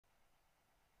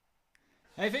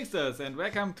Hey Fixers, and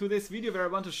welcome to this video where I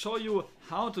want to show you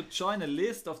how to join a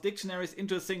list of dictionaries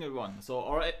into a single one. So,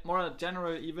 or more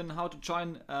general, even how to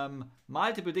join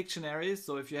multiple dictionaries.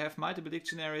 So if you have multiple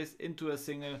dictionaries into a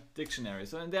single dictionary.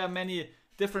 So and there are many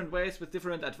different ways with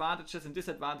different advantages and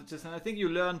disadvantages. And I think you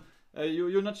learn,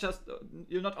 you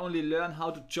not only learn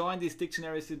how to join these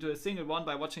dictionaries into a single one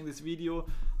by watching this video,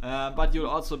 but you'll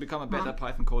also become a better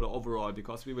Python coder overall,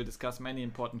 because we will discuss many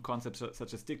important concepts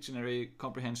such as dictionary,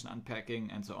 comprehension,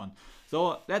 unpacking, and so on.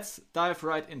 So let's dive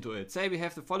right into it. Say we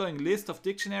have the following list of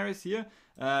dictionaries here.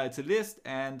 It's a list,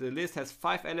 and the list has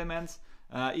 5 elements.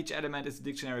 Each element is a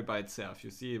dictionary by itself.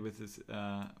 You see with this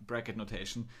bracket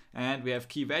notation. And we have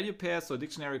key value pairs. So a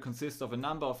dictionary consists of a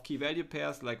number of key value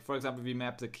pairs. Like for example, we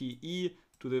map the key E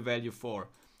to the value 4.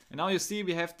 And now you see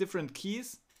we have different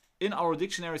keys in our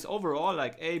dictionaries overall,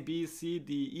 like A, B, C,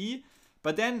 D, E.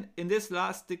 But then in this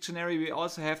last dictionary, we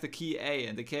also have the key A.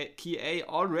 And the key A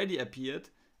already appeared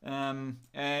in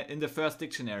the first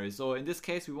dictionary. So in this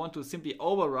case, we want to simply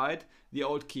override the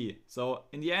old key. So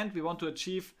in the end, we want to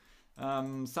achieve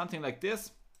something like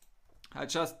this. I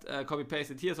just copy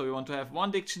paste it here. So we want to have one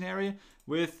dictionary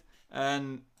with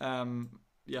an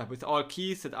with all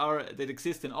keys that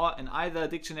exist in either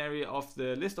dictionary of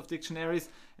the list of dictionaries,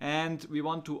 and we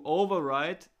want to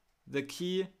override the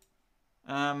key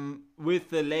with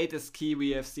the latest key we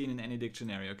have seen in any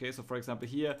dictionary. Okay, so for example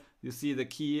here you see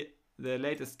the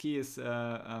latest key is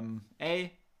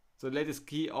A. So the latest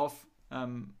key of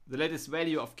the latest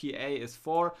value of key A is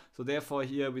 4, so therefore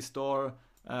here we store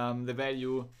the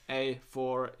value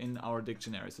A4 in our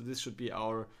dictionary. So this should be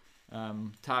our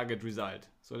target result.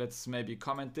 So let's maybe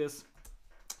comment this.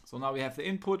 So now we have the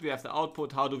input, we have the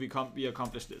output. How do we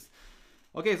accomplish this?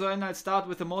 Okay, so then I'll start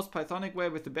with the most Pythonic way,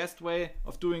 with the best way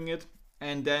of doing it,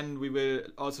 and then we will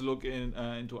also look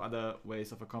into other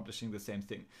ways of accomplishing the same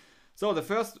thing. So the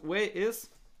first way is,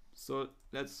 so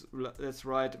let's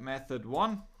write method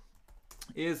 1.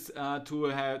 Is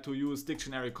to use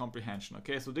dictionary comprehension.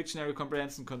 Okay, so dictionary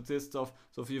comprehension consists of,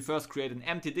 so if you first create an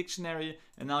empty dictionary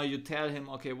and now you tell him,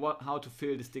 okay, how to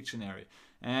fill this dictionary,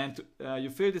 and you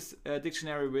fill this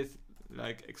dictionary with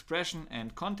like expression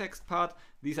and context part.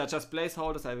 These are just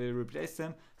placeholders, I will replace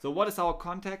them. So what is our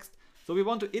context? So we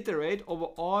want to iterate over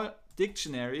all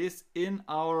dictionaries in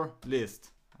our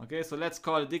list. Okay, so let's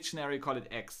call a dictionary, call it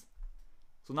X.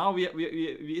 So now we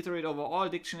iterate over all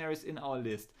dictionaries in our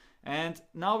list. And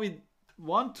now we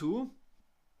want to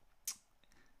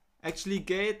actually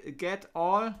get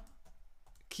all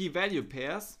key value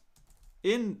pairs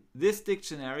in this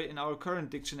dictionary, in our current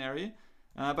dictionary,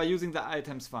 by using the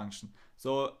items function.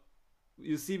 So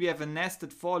you see we have a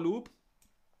nested for loop.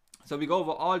 So we go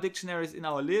over all dictionaries in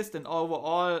our list and over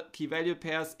all key value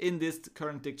pairs in this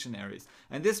current dictionaries.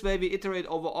 And this way we iterate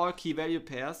over all key value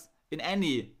pairs in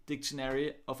any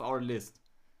dictionary of our list.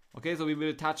 Okay, so we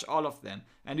will touch all of them,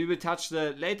 and we will touch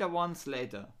the later ones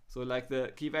later. So like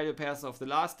the key value pairs of the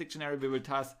last dictionary, we will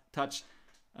touch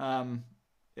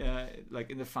like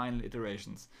in the final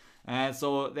iterations. And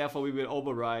so therefore we will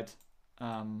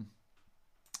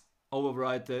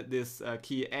override this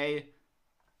key A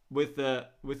with the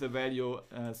value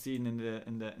seen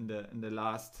in the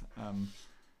last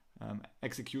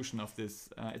execution of this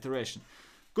iteration.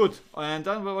 Good, and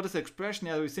then what is the expression?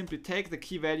 Yeah, we simply take the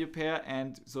key value pair,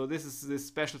 and so this is this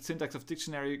special syntax of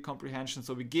dictionary comprehension.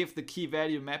 So we give the key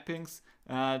value mappings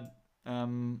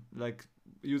like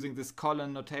using this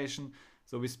colon notation.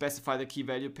 So we specify the key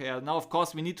value pair. Now of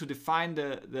course we need to define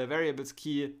the variables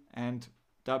key and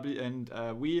w and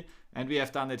v, and we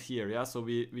have done it here. Yeah, so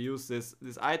we use this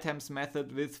items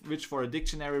method which for a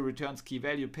dictionary returns key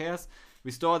value pairs. We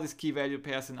store these key value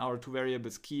pairs in our two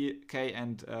variables k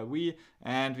and v,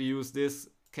 and we use this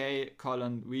k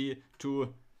colon v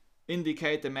to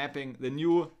indicate the mapping, the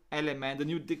new element, the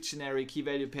new dictionary key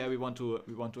value pair we want to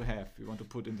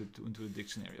put into the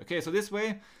dictionary. Okay, so this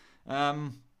way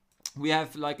we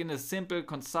have, like in a simple,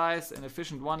 concise, and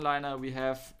efficient one-liner, we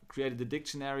have created a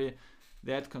dictionary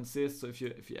that consists. So if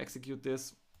you execute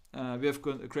this, we have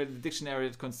created a dictionary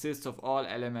that consists of all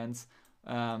elements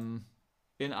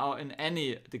in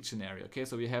any dictionary. Okay,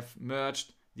 so we have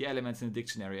merged the elements in the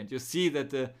dictionary, and you see that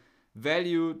the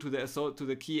value to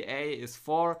the key A is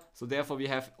 4. So therefore we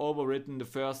have overwritten the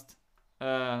first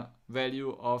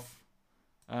value of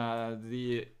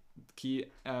the key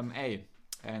A,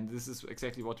 and this is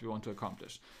exactly what we want to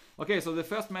accomplish. Okay, so the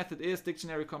first method is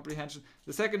dictionary comprehension.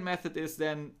 The second method is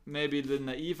then maybe the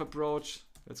naive approach.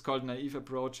 It's called naive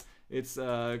approach. It's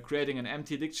creating an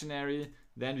empty dictionary.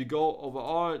 Then we go over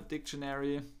all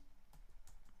dictionary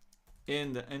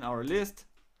in our list,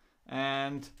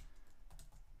 and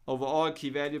over all key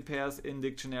value pairs in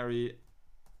dictionary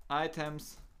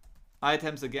items.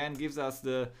 Items again gives us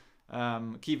the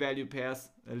key value pairs,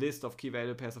 a list of key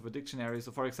value pairs of a dictionary.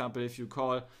 So for example, if you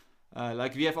call,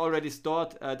 like we have already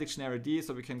stored dictionary D,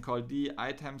 so we can call D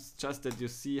items, just that you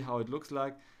see how it looks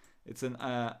like. It's an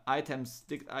items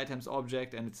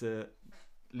object, and it's a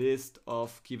list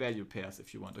of key value pairs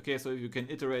if you want. Okay, so you can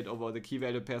iterate over the key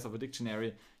value pairs of a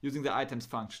dictionary using the items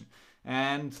function.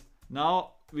 And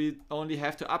now we only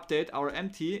have to update our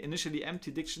initially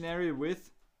empty dictionary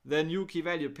with the new key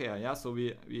value pair. Yeah, so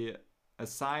we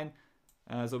assign,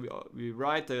 so we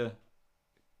write the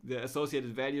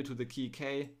associated value to the key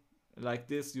k like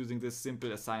this using this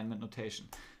simple assignment notation.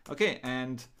 Okay,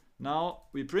 and now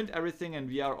we print everything and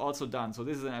we are also done. So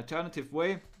this is an alternative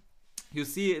way. You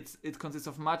see it consists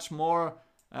of much more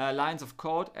lines of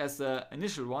code as the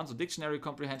initial one. So dictionary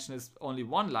comprehension is only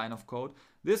one line of code.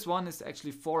 This one is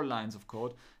actually 4 lines of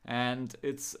code, and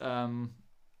it's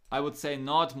I would say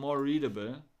not more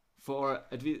readable for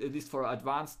at least for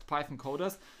advanced Python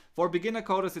coders. For beginner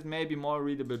coders it may be more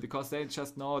readable because they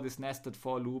just know this nested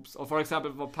for loops, or for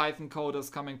example for Python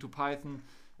coders coming to Python,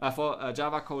 for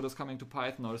Java coders coming to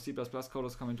Python, or C++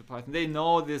 coders coming to Python, they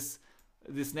know this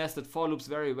nested for loops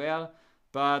very well.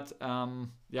 But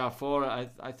yeah, for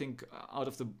I think out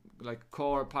of the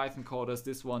core Python coders,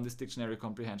 this dictionary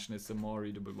comprehension is the more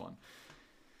readable one.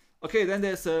 Okay, then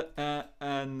there's a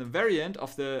variant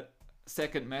of the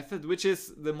second method, which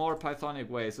is the more Pythonic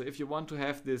way. So if you want to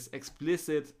have this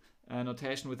explicit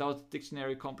notation without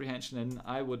dictionary comprehension, then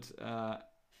I would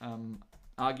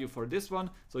argue for this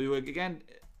one. So you will again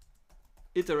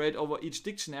iterate over each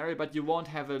dictionary, but you won't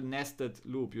have a nested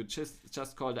loop. You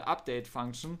just call the update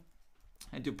function,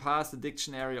 and you pass the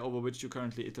dictionary over which you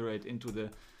currently iterate into the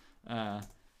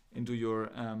into your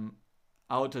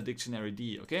outer dictionary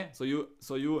D. Okay, so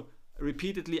you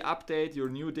repeatedly update your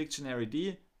new dictionary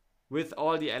D with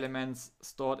all the elements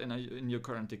stored in your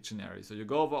current dictionary. So you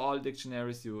go over all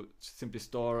dictionaries, you simply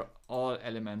store all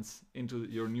elements into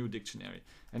your new dictionary.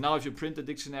 And now if you print the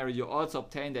dictionary, you also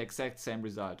obtain the exact same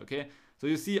result. Okay, so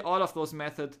you see all of those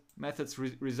methods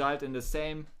result in the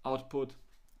same output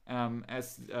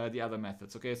as the other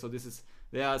methods. Okay, so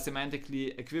they are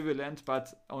semantically equivalent,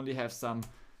 but only have some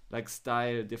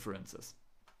style differences.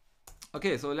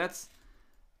 Okay, so let's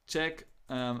check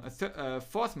a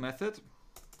fourth method.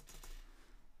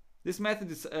 This method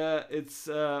is I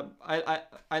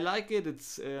like it.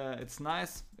 It's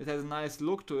nice. It has a nice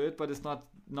look to it, but it's not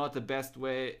the best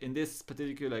way in this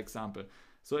particular example.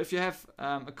 So if you have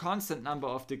a constant number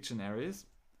of dictionaries,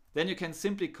 then you can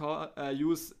simply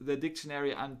use the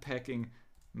dictionary unpacking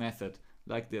method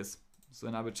like this. So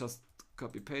then I will just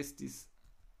copy paste these.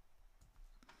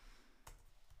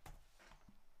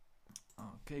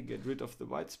 Okay, get rid of the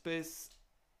white space.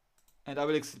 And I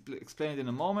will explain it in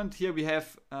a moment. Here we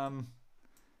have,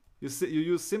 you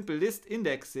use simple list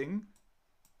indexing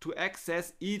to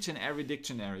access each and every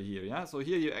dictionary here. Yeah, so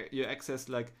here you access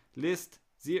list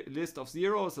of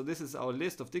 0. So this is our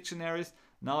list of dictionaries.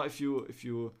 Now if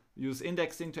you use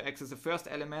indexing to access the first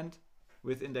element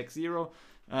with index 0,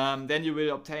 then you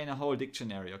will obtain a whole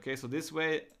dictionary. Okay, so this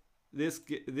way, this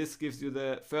gives you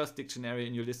the first dictionary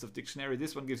in your list of dictionary.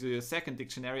 This one gives you your second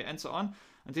dictionary, and so on,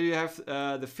 until you have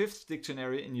the fifth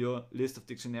dictionary in your list of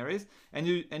dictionaries. And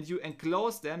you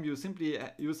enclose them. You simply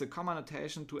use a comma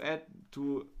notation to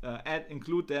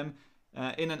include them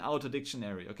in an outer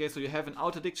dictionary. Okay, so you have an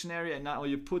outer dictionary, and now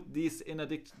you put these inner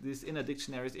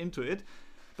dictionaries into it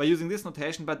by using this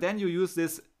notation. But then you use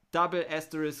this double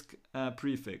asterisk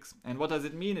prefix. And what does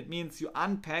it mean? It means you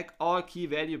unpack all key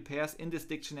value pairs in this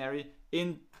dictionary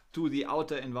into the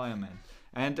outer environment.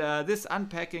 And this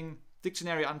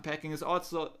dictionary unpacking is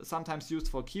also sometimes used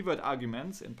for keyword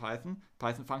arguments in Python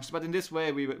functions, but in this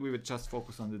way we would just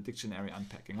focus on the dictionary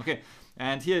unpacking. Okay,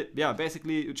 and here, yeah,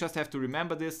 basically you just have to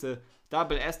remember this. The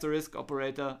double asterisk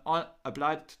operator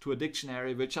applied to a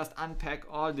dictionary will just unpack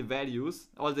all the values,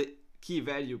 all the key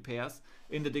value pairs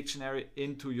in the dictionary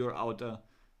into your outer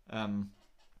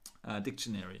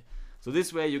dictionary. So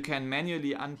this way you can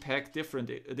manually unpack different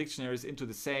dictionaries into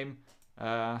the same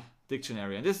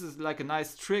dictionary. And this is like a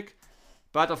nice trick.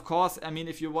 But of course, I mean,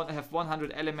 if you want to have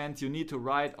 100 elements, you need to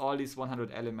write all these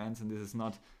 100 elements, and this is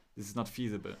not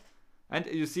feasible. And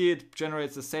you see it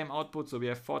generates the same output, so we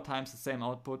have 4 times the same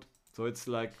output. So it's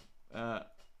like, yeah,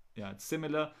 it's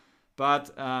similar,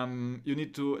 but you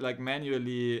need to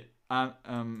manually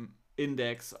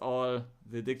index all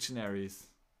the dictionaries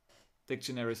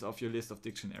of your list of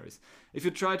dictionaries. If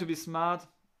you try to be smart,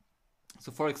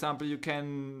 so for example, you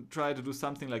can try to do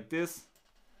something like this.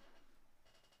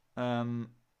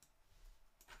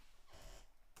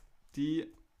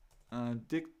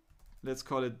 Let's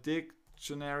call it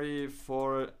dictionary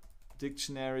for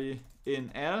dictionary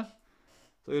in L.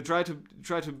 So you try to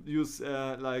use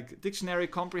like dictionary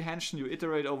comprehension. You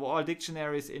iterate over all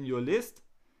dictionaries in your list,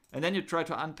 and then you try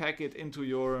to unpack it into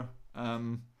your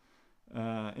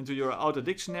outer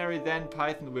dictionary. Then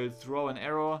Python will throw an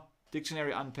error.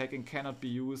 Dictionary unpacking cannot be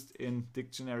used in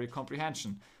dictionary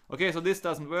comprehension. Okay, so this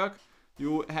doesn't work.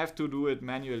 You have to do it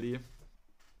manually,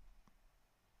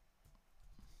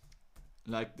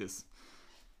 like this.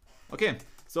 Okay.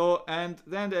 So, and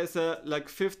then there's a like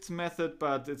fifth method,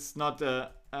 but it's not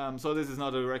a, so this is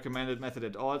not a recommended method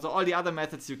at all. So all the other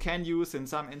methods you can use in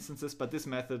some instances, but this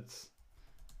method,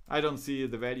 I don't see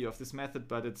the value of this method,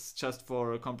 but it's just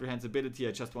for comprehensibility.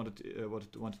 I just wanted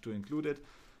to include it.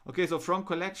 Okay, so from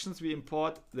collections we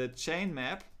import the chain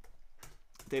map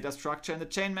data structure, and the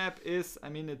chain map is, I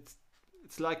mean, it's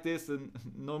like this in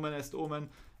nomen est omen.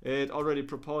 It already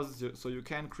proposes you, so you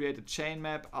can create a chain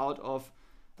map out of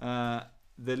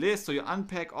the list. So you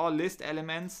unpack all list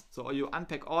elements, so you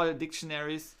unpack all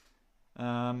dictionaries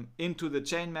into the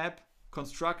chain map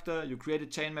constructor. You create a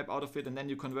chain map out of it, and then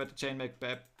you convert the chain map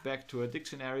back to a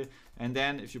dictionary. And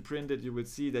then if you print it, you will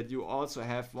see that you also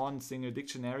have one single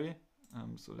dictionary.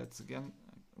 So let's again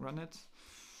run it.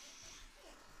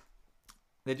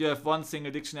 That you have one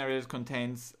single dictionary that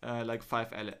contains like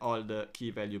all the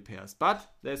key value pairs.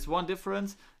 But there's one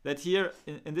difference, that here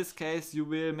in this case you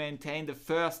will maintain the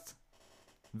first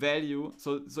value.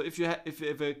 So if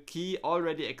if a key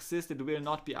already exists, it will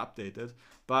not be updated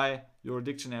by your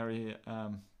dictionary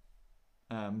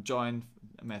join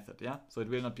method. Yeah, so it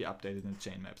will not be updated in the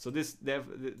chain map. So this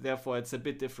therefore it's a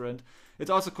bit different.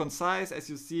 It's also concise, as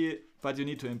you see, but you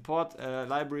need to import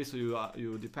libraries, so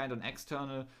you depend on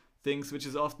external things, which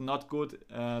is often not good.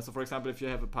 So for example, if you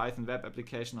have a Python web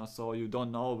application or so, you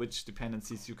don't know which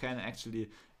dependencies you can actually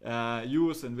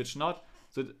use and which not.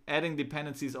 So adding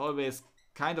dependencies is always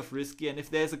kind of risky, and if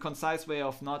there's a concise way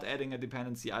of not adding a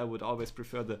dependency, I would always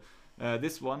prefer the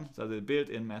this one, so the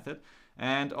built-in method.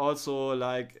 And also,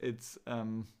 like, it's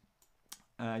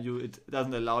it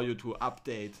doesn't allow you to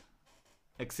update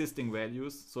existing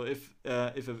values. So if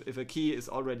a key is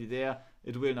already there,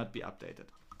 it will not be updated.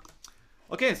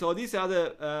 Okay, so these are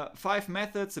the 5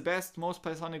 methods. The best, most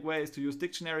Pythonic way is to use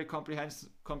dictionary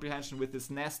comprehension with this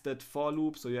nested for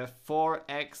loop. So you have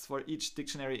 4x for each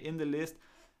dictionary in the list,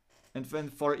 and then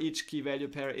for each key value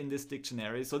pair in this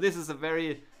dictionary. So this is a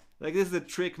very, like, this is a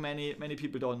trick many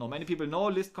people don't know. Many people know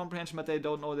list comprehension, but they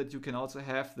don't know that you can also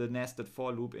have the nested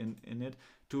for loop in it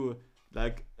to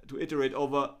iterate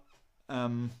over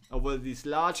these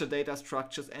larger data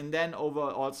structures, and then over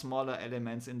all smaller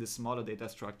elements in the smaller data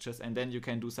structures, and then you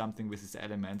can do something with these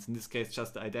elements. In this case,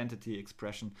 just the identity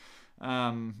expression.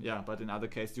 Yeah, but in other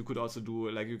cases, you could also do,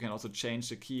 like, you can also change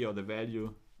the key or the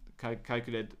value,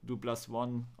 calculate do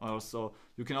 +1, or so.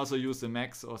 You can also use the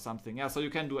max or something. Yeah, so you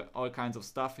can do all kinds of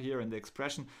stuff here in the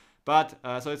expression. But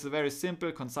so it's a very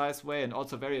simple, concise way, and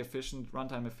also very efficient,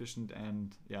 runtime efficient,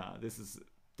 and yeah, this is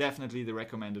definitely the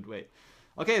recommended way.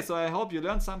 Okay, so I hope you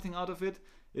learned something out of it.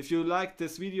 If you liked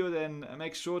this video, then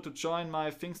make sure to join my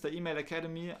Pfingster email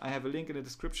academy. I have a link in the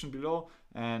description below,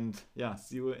 and yeah,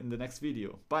 see you in the next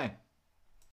video. Bye.